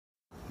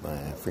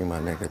Man, free my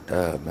nigga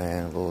Dub,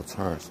 man. Little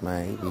Terrence,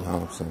 man. He be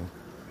home soon.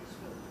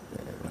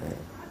 Yeah, man.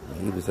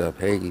 When he was up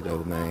Haiti,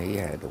 though, man, he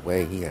had the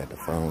way. He had the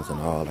phones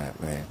and all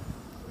that, man.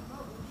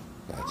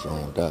 Got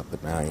jammed up,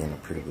 but now he in a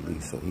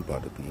pre-release, so he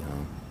about to be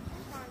home.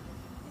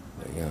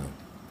 But, yeah,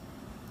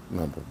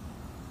 remember,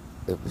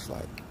 it was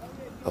like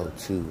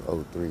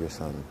 02, 03 or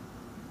something.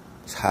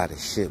 It's hot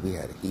as shit. We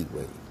had a heat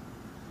wave.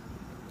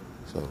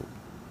 So,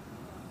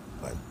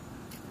 like,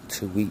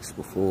 2 weeks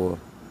before,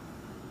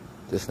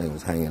 this nigga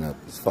was hanging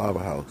up his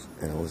father's house,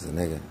 and it was a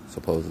nigga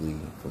supposedly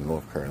from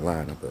North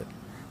Carolina, but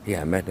he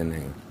had met the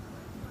nigga.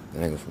 The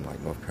nigga was from like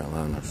North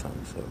Carolina or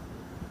something, so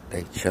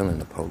they chilling,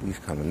 the police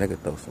coming, nigga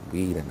throw some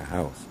weed in the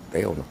house.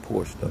 They on the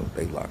porch though,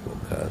 they lock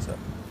little cuz up.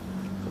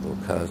 The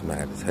little cuz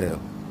mad as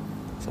hell.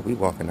 So we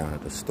walking out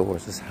of the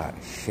stores, it's hot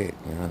as shit,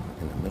 you know,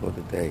 in the middle of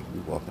the day, we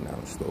walking out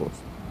of the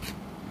stores.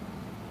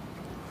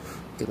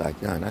 He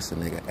like, young, that's a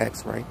nigga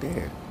X right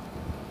there.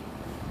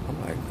 I'm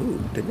like, who?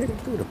 The nigga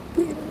threw the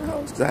weed in the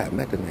house? Cause I had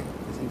met the nigga,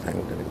 because he was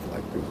hanging with the nigga for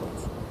like 3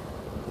 months.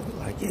 So he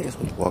like, yeah, so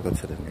we walk up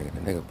to the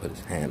nigga put his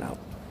hand out.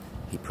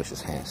 He pushed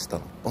his hand,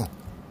 stomach, boom.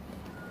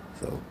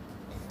 So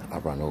I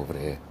run over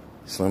there,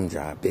 Slim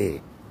Job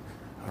big.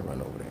 I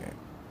run over there.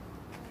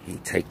 He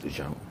take the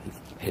jump, he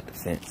hit the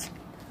fence.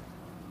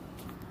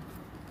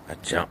 I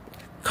jumped,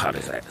 caught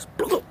his ass,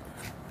 bloop.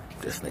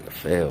 This nigga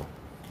fell.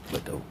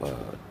 But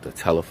the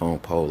telephone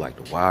pole, like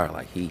the wire,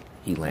 like he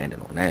landed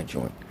on that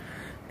joint.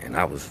 And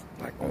I was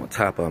like on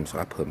top of him, so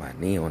I put my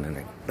knee on the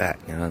nigga back,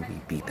 you know,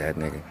 we beat that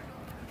nigga.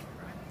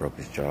 Broke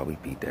his jaw, we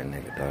beat that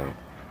nigga, dog.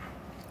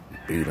 We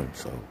beat him,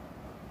 so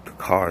the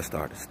car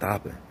started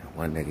stopping. And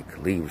one nigga,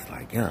 Khalid, was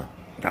like, yeah,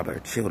 y'all better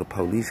chill, the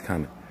police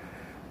coming.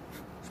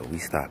 So we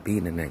stopped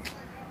beating the nigga.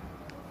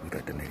 We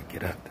let the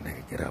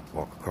nigga get up,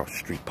 walk across the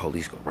street,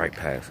 police go right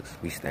past us.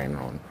 We standing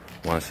on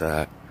one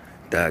side,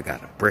 Doug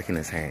got a brick in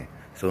his hand.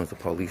 As soon as the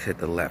police hit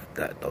the left,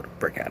 Doug throw the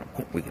brick at him,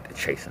 we get to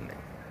chasing nigga.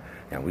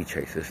 And we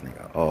chased this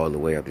nigga all the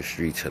way up the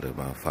street to the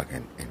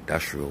motherfucking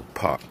industrial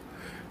park.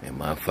 And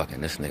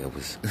motherfucking this nigga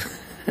was,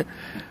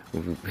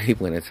 he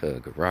went into a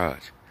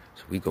garage.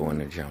 So we go in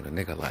there, jump. The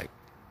nigga like,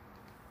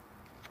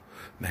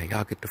 man,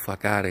 y'all get the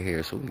fuck out of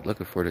here. So we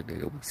looking for the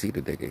nigga. We see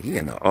the nigga. He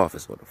in the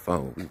office with a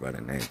phone. We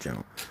running that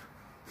jump.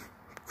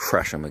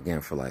 Crush him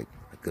again for like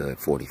a good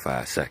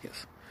 45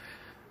 seconds.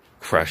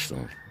 Crushed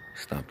him,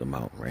 stomped him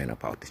out, ran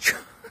up out the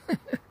jump.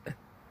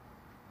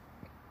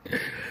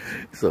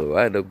 So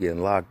I ended up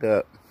getting locked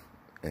up.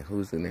 And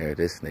who's in there?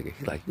 This nigga.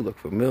 He like, you look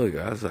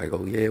familiar. I was like,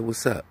 oh yeah,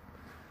 what's up?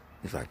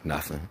 He's like,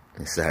 nothing.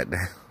 And sat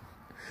down.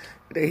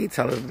 Then he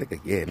telling the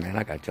nigga, yeah, man,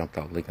 I got jumped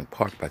out Lincoln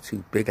Park by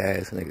 2 big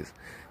ass niggas.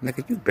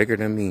 Nigga, you bigger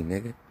than me,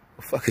 nigga. What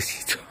the fuck is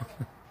you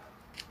talking?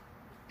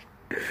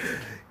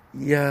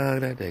 Yo,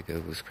 that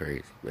nigga was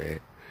crazy, man.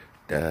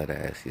 Dead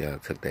ass, yo,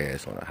 took their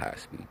ass on a high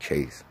speed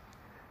chase.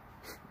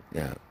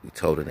 Yeah, we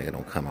told the nigga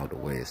don't come out the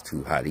way, it's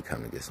too hot. He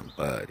come to get some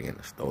bud. He in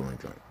a stolen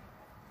joint.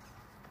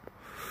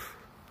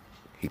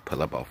 He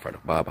pull up out front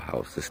of Baba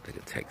house. This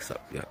nigga takes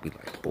up. Yeah, we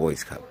like, the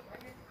boys coming.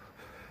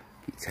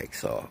 He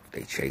takes off.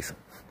 They chase him.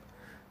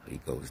 So he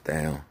goes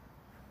down,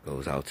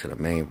 goes out to the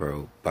main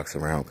road, bucks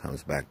around,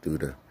 comes back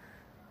through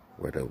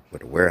where the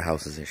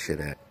warehouses and shit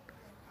at.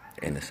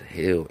 And it's a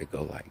hill. It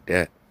go like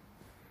that.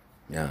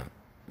 Yeah,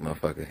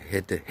 motherfucker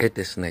hit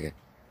this nigga.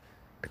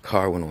 The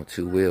car went on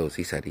 2 wheels.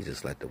 He said he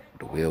just let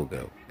the wheel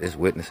go. There's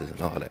witnesses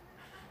and all that.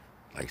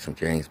 Like some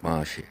James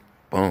Bond shit.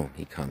 Boom,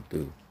 he come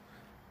through.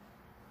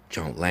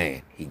 Don't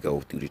land. He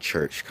go through the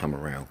church, come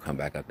around, come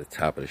back up the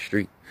top of the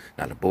street.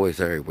 Now the boys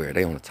everywhere,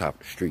 they on the top of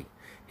the street.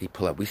 He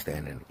pull up, we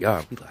stand in the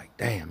yard. We like,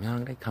 damn,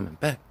 young, they coming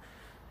back.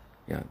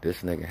 You know,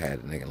 this nigga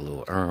had a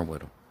little urn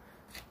with him.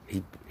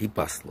 He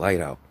bust the light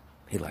out.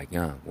 He like,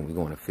 young, when we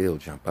go in the field,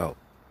 jump out.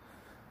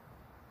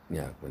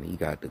 Yeah, when he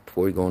got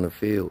before he go in the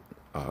field,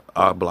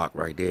 our block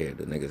right there,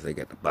 the niggas, they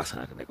got the bus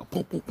out and they go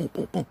boom, boom, boom,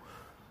 boom, boom.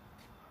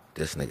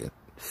 This nigga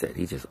said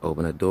he just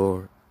opened the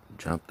door,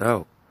 jumped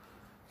out.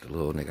 The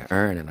little nigga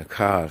urn in the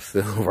car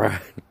still riding.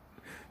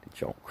 The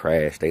joint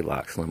crashed, they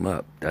lock Slim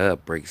up.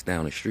 Dub breaks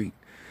down the street.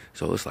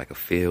 So it's like a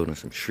field and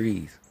some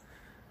trees.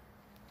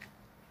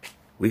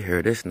 We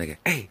heard this nigga,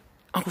 hey,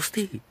 Uncle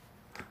Steve.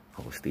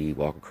 Uncle Steve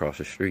walk across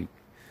the street.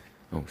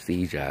 Uncle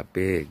Steve job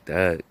big,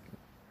 Dub.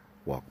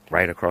 Walk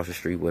right across the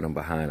street with him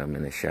behind him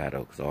in the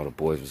shadow, because all the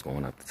boys was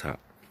going up the top.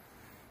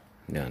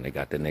 Yeah, and they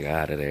got the nigga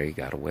out of there. He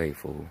got away,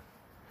 fool.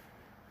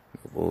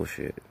 No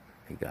bullshit.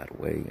 He got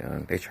away,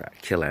 young. They tried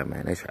to kill that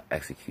man. They tried to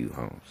execute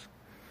Holmes.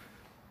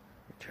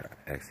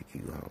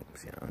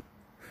 Young.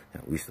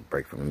 We used to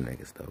break from them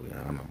niggas, though, young.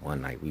 I remember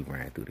one night we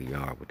ran through the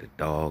yard with the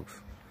dogs.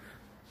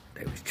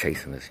 They was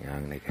chasing us,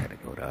 young. They had to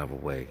go the other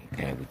way.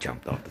 And we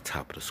jumped off the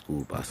top of the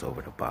school bus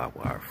over the barbed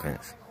wire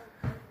fence.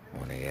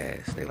 On their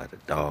ass. They let the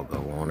dog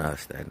go on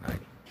us that night.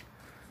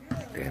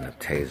 They ended up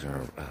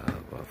tasering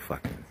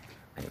fucking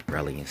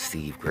Relly and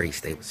Steve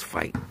Grace. They was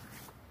fighting.